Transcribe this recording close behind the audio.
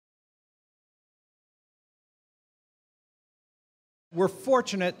We're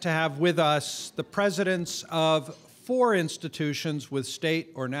fortunate to have with us the presidents of 4 institutions with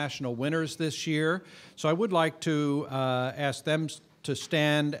state or national winners this year. So I would like to ask them to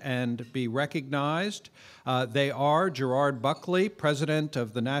stand and be recognized. They are Gerard Buckley, president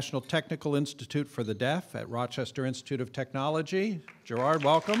of the National Technical Institute for the Deaf at Rochester Institute of Technology. Gerard,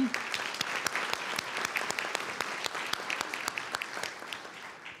 welcome.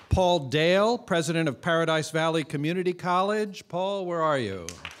 Paul Dale, president of Paradise Valley Community College. Paul, where are you?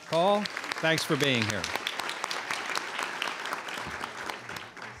 Paul, thanks for being here.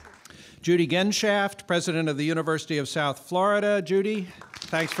 Judy Genshaft, president of the University of South Florida. Judy,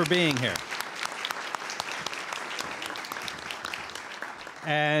 thanks for being here.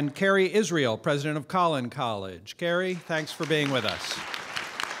 And Carrie Israel, president of Collin College. Carrie, thanks for being with us.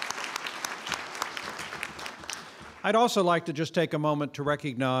 I'd also like to just take a moment to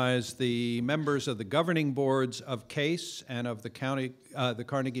recognize the members of the governing boards of CASE and of the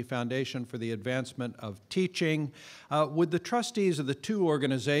Carnegie Foundation for the Advancement of Teaching. Would the trustees of the 2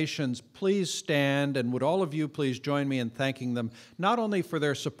 organizations please stand, and would all of you please join me in thanking them not only for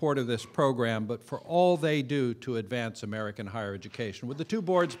their support of this program, but for all they do to advance American higher education. Would the 2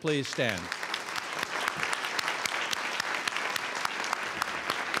 boards please stand?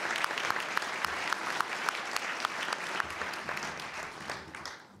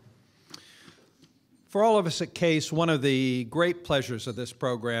 For all of us at CASE, one of the great pleasures of this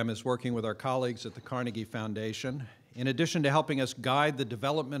program is working with our colleagues at the Carnegie Foundation. In addition to helping us guide the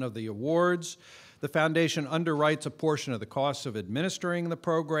development of the awards, the Foundation underwrites a portion of the costs of administering the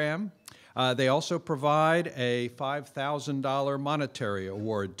program. They also provide a $5,000 monetary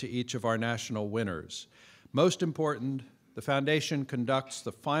award to each of our national winners. Most important, the Foundation conducts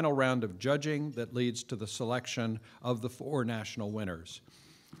the final round of judging that leads to the selection of the 4 national winners.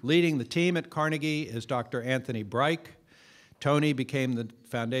 Leading the team at Carnegie is Dr. Anthony Breich. Tony became the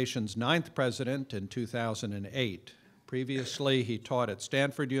Foundation's 9th president in 2008. Previously, he taught at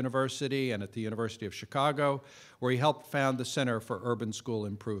Stanford University and at the University of Chicago, where he helped found the Center for Urban School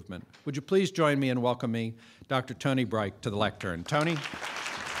Improvement. Would you please join me in welcoming Dr. Tony Breich to the lectern? Tony?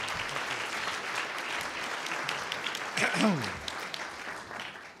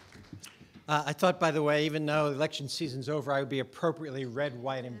 I thought, by the way, even though election season's over, I would be appropriately red,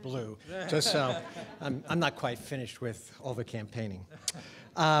 white, and blue, just so I'm not quite finished with all the campaigning.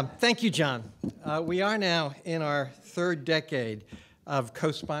 Thank you, John. We are now in our 3rd decade of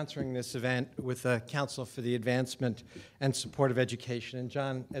co-sponsoring this event with the Council for the Advancement and Support of Education. And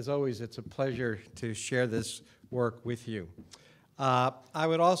John, as always, it's a pleasure to share this work with you. I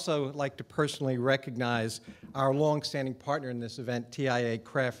would also like to personally recognize our longstanding partner in this event,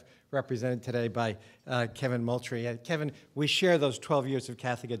 TIAA-CREF, represented today by Kevin Moultrie. Kevin, we share those 12 years of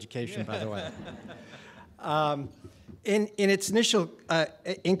Catholic education, by the way. In its initial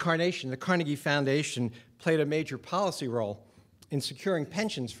incarnation, the Carnegie Foundation played a major policy role in securing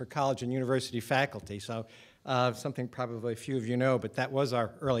pensions for college and university faculty. So something probably a few of you know, but that was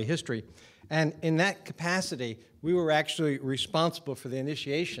our early history. And in that capacity, we were actually responsible for the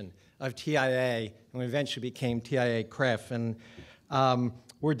initiation of TIAA, and we eventually became TIAA-CREF. And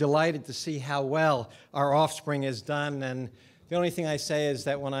we're delighted to see how well our offspring has done. And the only thing I say is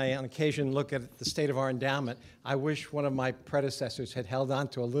that when I, on occasion, look at the state of our endowment, I wish one of my predecessors had held on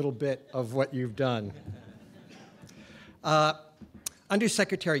to a little bit of what you've done.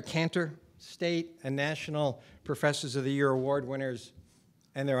 Undersecretary Cantor, State and National Professors of the Year Award winners,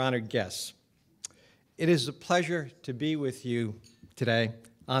 and their honored guests. It is a pleasure to be with you today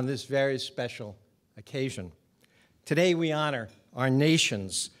on this very special occasion. Today we honor our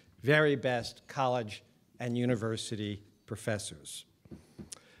nation's very best college and university professors.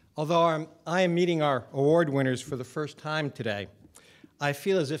 Although I am meeting our award winners for the first time today, I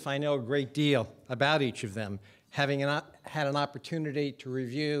feel as if I know a great deal about each of them, having had an opportunity to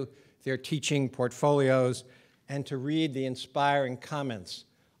review their teaching portfolios and to read the inspiring comments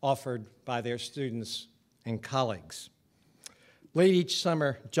offered by their students and colleagues. Late each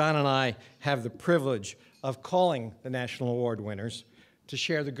summer, John and I have the privilege of calling the national award winners to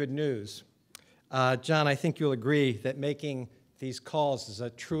share the good news. John, I think you'll agree that making these calls is a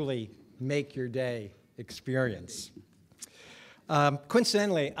truly make-your-day experience.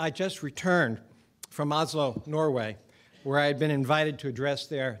 Coincidentally, I just returned from Oslo, Norway, where I had been invited to address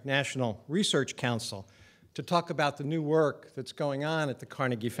their National Research Council to talk about the new work that's going on at the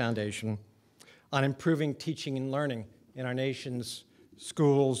Carnegie Foundation on improving teaching and learning in our nation's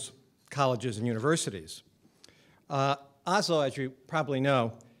schools, colleges, and universities. Oslo, as you probably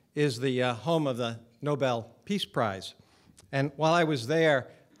know, is the home of the Nobel Peace Prize. And while I was there,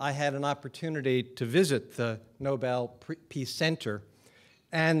 I had an opportunity to visit the Nobel Peace Center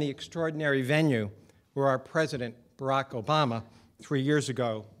and the extraordinary venue where our President, Barack Obama, 3 years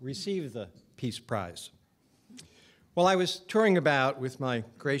ago, received the Peace Prize. While I was touring about with my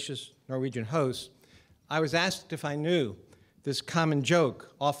gracious Norwegian hosts, I was asked if I knew this common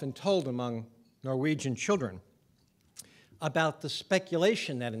joke often told among Norwegian children about the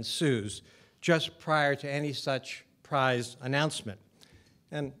speculation that ensues just prior to any such prize announcement.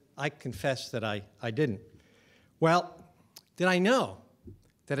 And I confess that I didn't. Well, did I know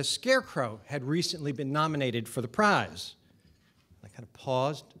that a scarecrow had recently been nominated for the prize? I kind of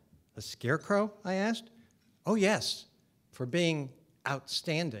paused. A scarecrow, I asked? Oh, yes, for being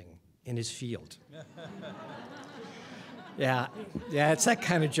outstanding in his field. Yeah, it's that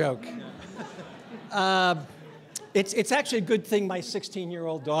kind of joke. It's actually a good thing my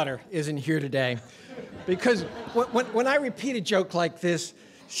 16-year-old daughter isn't here today, because when I repeat a joke like this,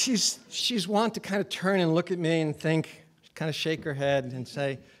 she's wont to kind of turn and look at me and think, kind of shake her head and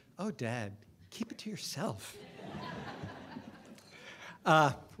say, "Oh, Dad, keep it to yourself."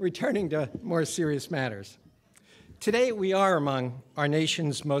 Returning to more serious matters. Today, we are among our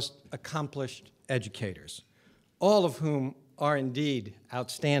nation's most accomplished educators, all of whom are indeed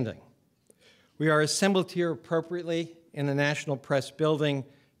outstanding. We are assembled here appropriately in the National Press Building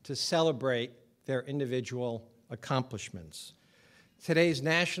to celebrate their individual accomplishments. Today's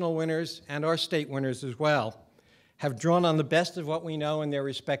national winners, and our state winners as well, have drawn on the best of what we know in their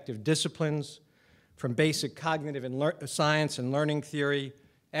respective disciplines, from basic cognitive and science and learning theory,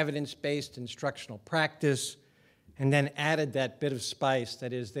 evidence-based instructional practice, and then added that bit of spice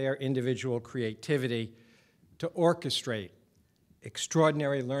that is their individual creativity to orchestrate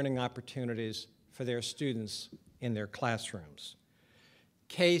extraordinary learning opportunities for their students in their classrooms.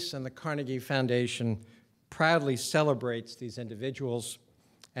 CASE and the Carnegie Foundation proudly celebrates these individuals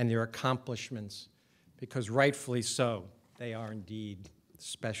and their accomplishments because rightfully so, they are indeed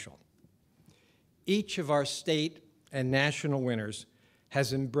special. Each of our state and national winners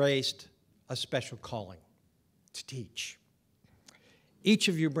has embraced a special calling: to teach. Each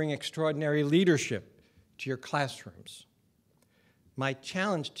of you bring extraordinary leadership to your classrooms. My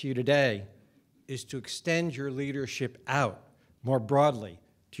challenge to you today is to extend your leadership out more broadly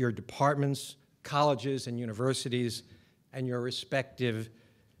to your departments, colleges, and universities, and your respective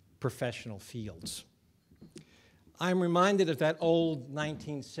professional fields. I'm reminded of that old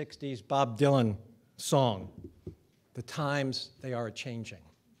 1960s Bob Dylan song, "The Times They Are A-Changing."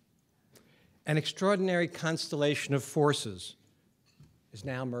 An extraordinary constellation of forces is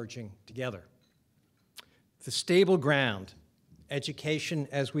now merging together. The stable ground, education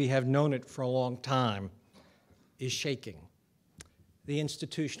as we have known it for a long time, is shaking. The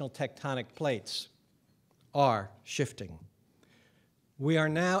institutional tectonic plates are shifting. We are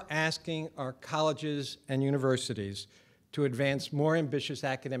now asking our colleges and universities to advance more ambitious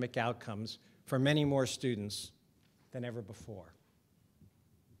academic outcomes for many more students than ever before.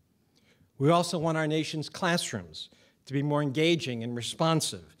 We also want our nation's classrooms to be more engaging and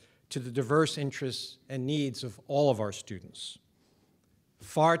responsive to the diverse interests and needs of all of our students.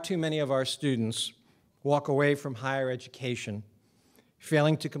 Far too many of our students walk away from higher education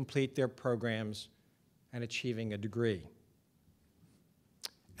failing to complete their programs and achieving a degree.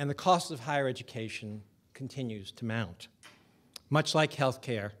 And the cost of higher education continues to mount, much like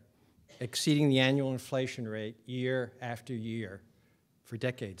healthcare, exceeding the annual inflation rate year after year for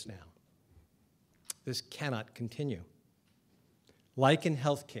decades now. This cannot continue. Like in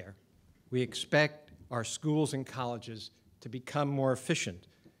healthcare, we expect our schools and colleges to become more efficient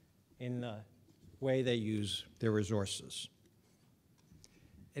in the way they use their resources.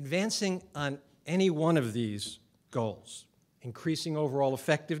 Advancing on any one of these goals, increasing overall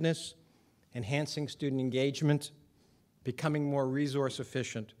effectiveness, enhancing student engagement, becoming more resource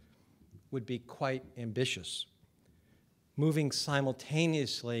efficient, would be quite ambitious. Moving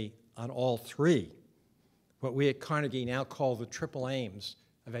simultaneously on all three, what we at Carnegie now call the triple aims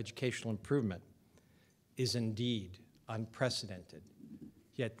of educational improvement, is indeed unprecedented.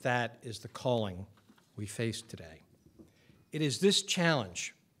 Yet that is the calling we face today. It is this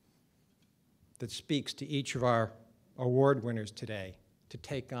challenge that speaks to each of our award winners today to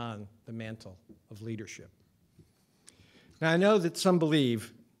take on the mantle of leadership. Now, I know that some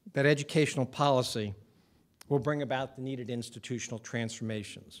believe that educational policy will bring about the needed institutional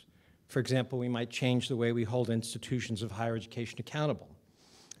transformations. For example, we might change the way we hold institutions of higher education accountable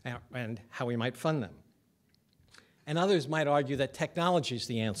and how we might fund them. And others might argue that technology is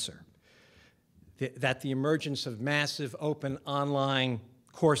the answer, that the emergence of massive open online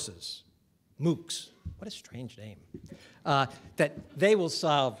courses, MOOCs, what a strange name, that they will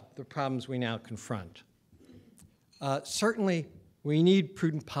solve the problems we now confront. Certainly, we need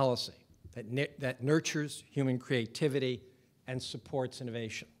prudent policy that nurtures human creativity and supports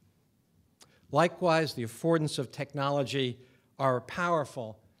innovation. Likewise, the affordance of technology are a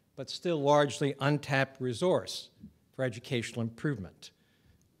powerful but still largely untapped resource for educational improvement.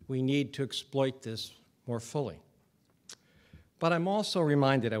 We need to exploit this more fully. But I'm also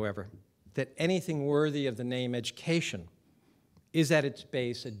reminded, however, that anything worthy of the name education is at its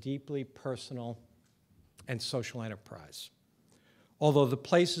base a deeply personal and social enterprise. Although the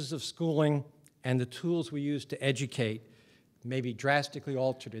places of schooling and the tools we use to educate may be drastically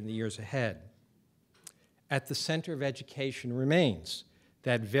altered in the years ahead, at the center of education remains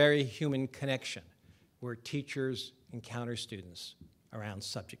that very human connection where teachers encounter students around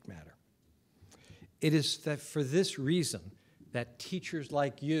subject matter. It is that for this reason that teachers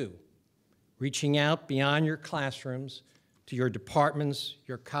like you, reaching out beyond your classrooms to your departments,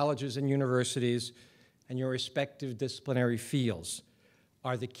 your colleges and universities, and your respective disciplinary fields,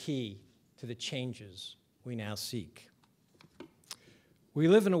 are the key to the changes we now seek. We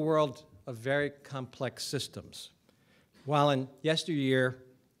live in a world of very complex systems. While in yesteryear,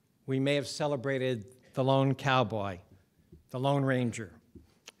 we may have celebrated the lone cowboy, the Lone Ranger.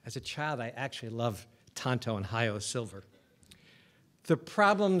 As a child, I actually loved Tonto and Hi-Yo Silver. The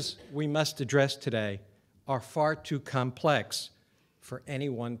problems we must address today are far too complex for any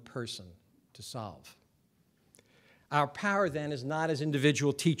one person to solve. Our power, then, is not as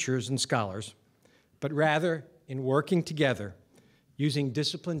individual teachers and scholars, but rather in working together, using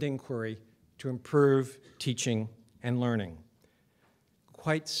disciplined inquiry to improve teaching and learning.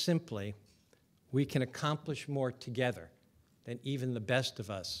 Quite simply, we can accomplish more together than even the best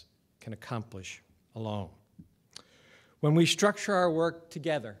of us can accomplish alone. When we structure our work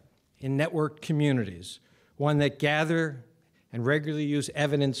together in networked communities, one that gather and regularly use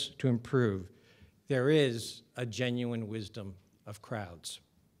evidence to improve, there is a genuine wisdom of crowds.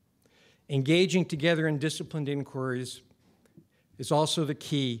 Engaging together in disciplined inquiries is also the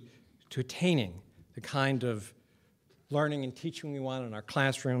key to attaining the kind of learning and teaching we want in our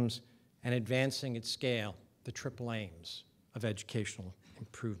classrooms and advancing at scale the triple aims of educational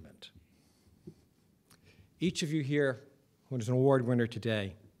improvement. Each of you here who is an award winner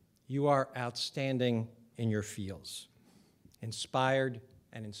today, you are outstanding in your fields, inspired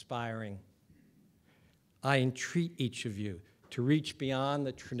and inspiring. I entreat each of you to reach beyond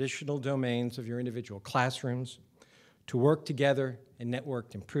the traditional domains of your individual classrooms, to work together in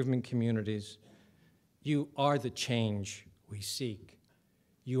networked improvement communities. You are the change we seek.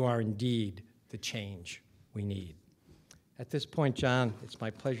 You are indeed the change we need. At this point, John, it's my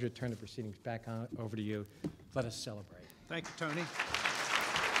pleasure to turn the proceedings back over to you. Let us celebrate. Thank you, Tony.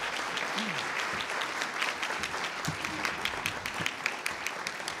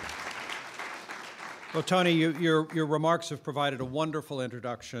 Well, Tony, your remarks have provided a wonderful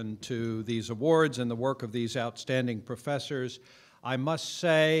introduction to these awards and the work of these outstanding professors. I must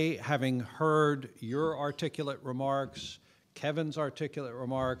say, having heard your articulate remarks, Kevin's articulate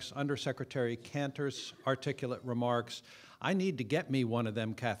remarks, Undersecretary Cantor's articulate remarks, I need to get me one of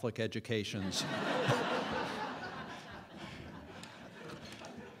them Catholic educations.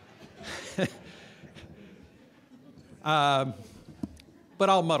 But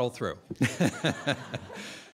I'll muddle through.